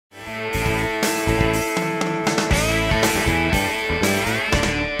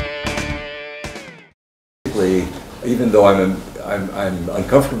even though I'm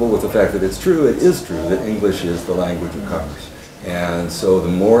uncomfortable with the fact that it's true, it is true that English is the language of commerce. And so the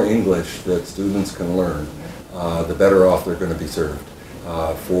more English that students can learn, the better off they're going to be served.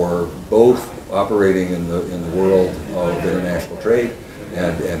 For both operating in the world of international trade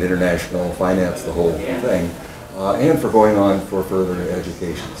and international finance, the whole thing, and for going on for further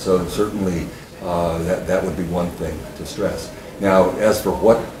education. So certainly that would be one thing to stress. Now, as for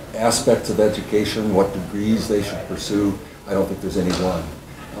what aspects of education, what degrees they should pursue, I don't think there's any one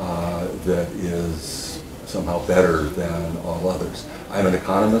that is somehow better than all others. I'm an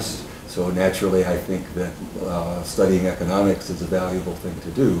economist, so naturally I think that studying economics is a valuable thing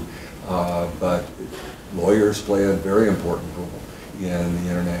to do, but lawyers play a very important role in the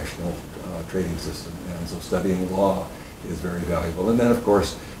international trading system, and so studying law is very valuable. And then of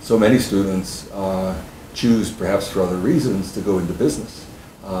course, so many students choose, perhaps for other reasons, to go into business,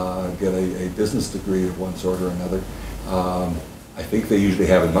 get a business degree of one sort or another. I think they usually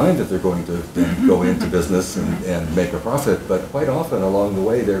have in mind that they're going to go into business and make a profit, but quite often along the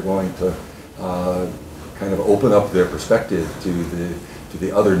way they're going to kind of open up their perspective to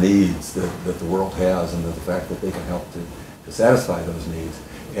the other needs that the world has, and the fact that they can help to satisfy those needs.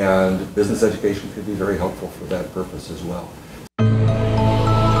 And business education could be very helpful for that purpose as well.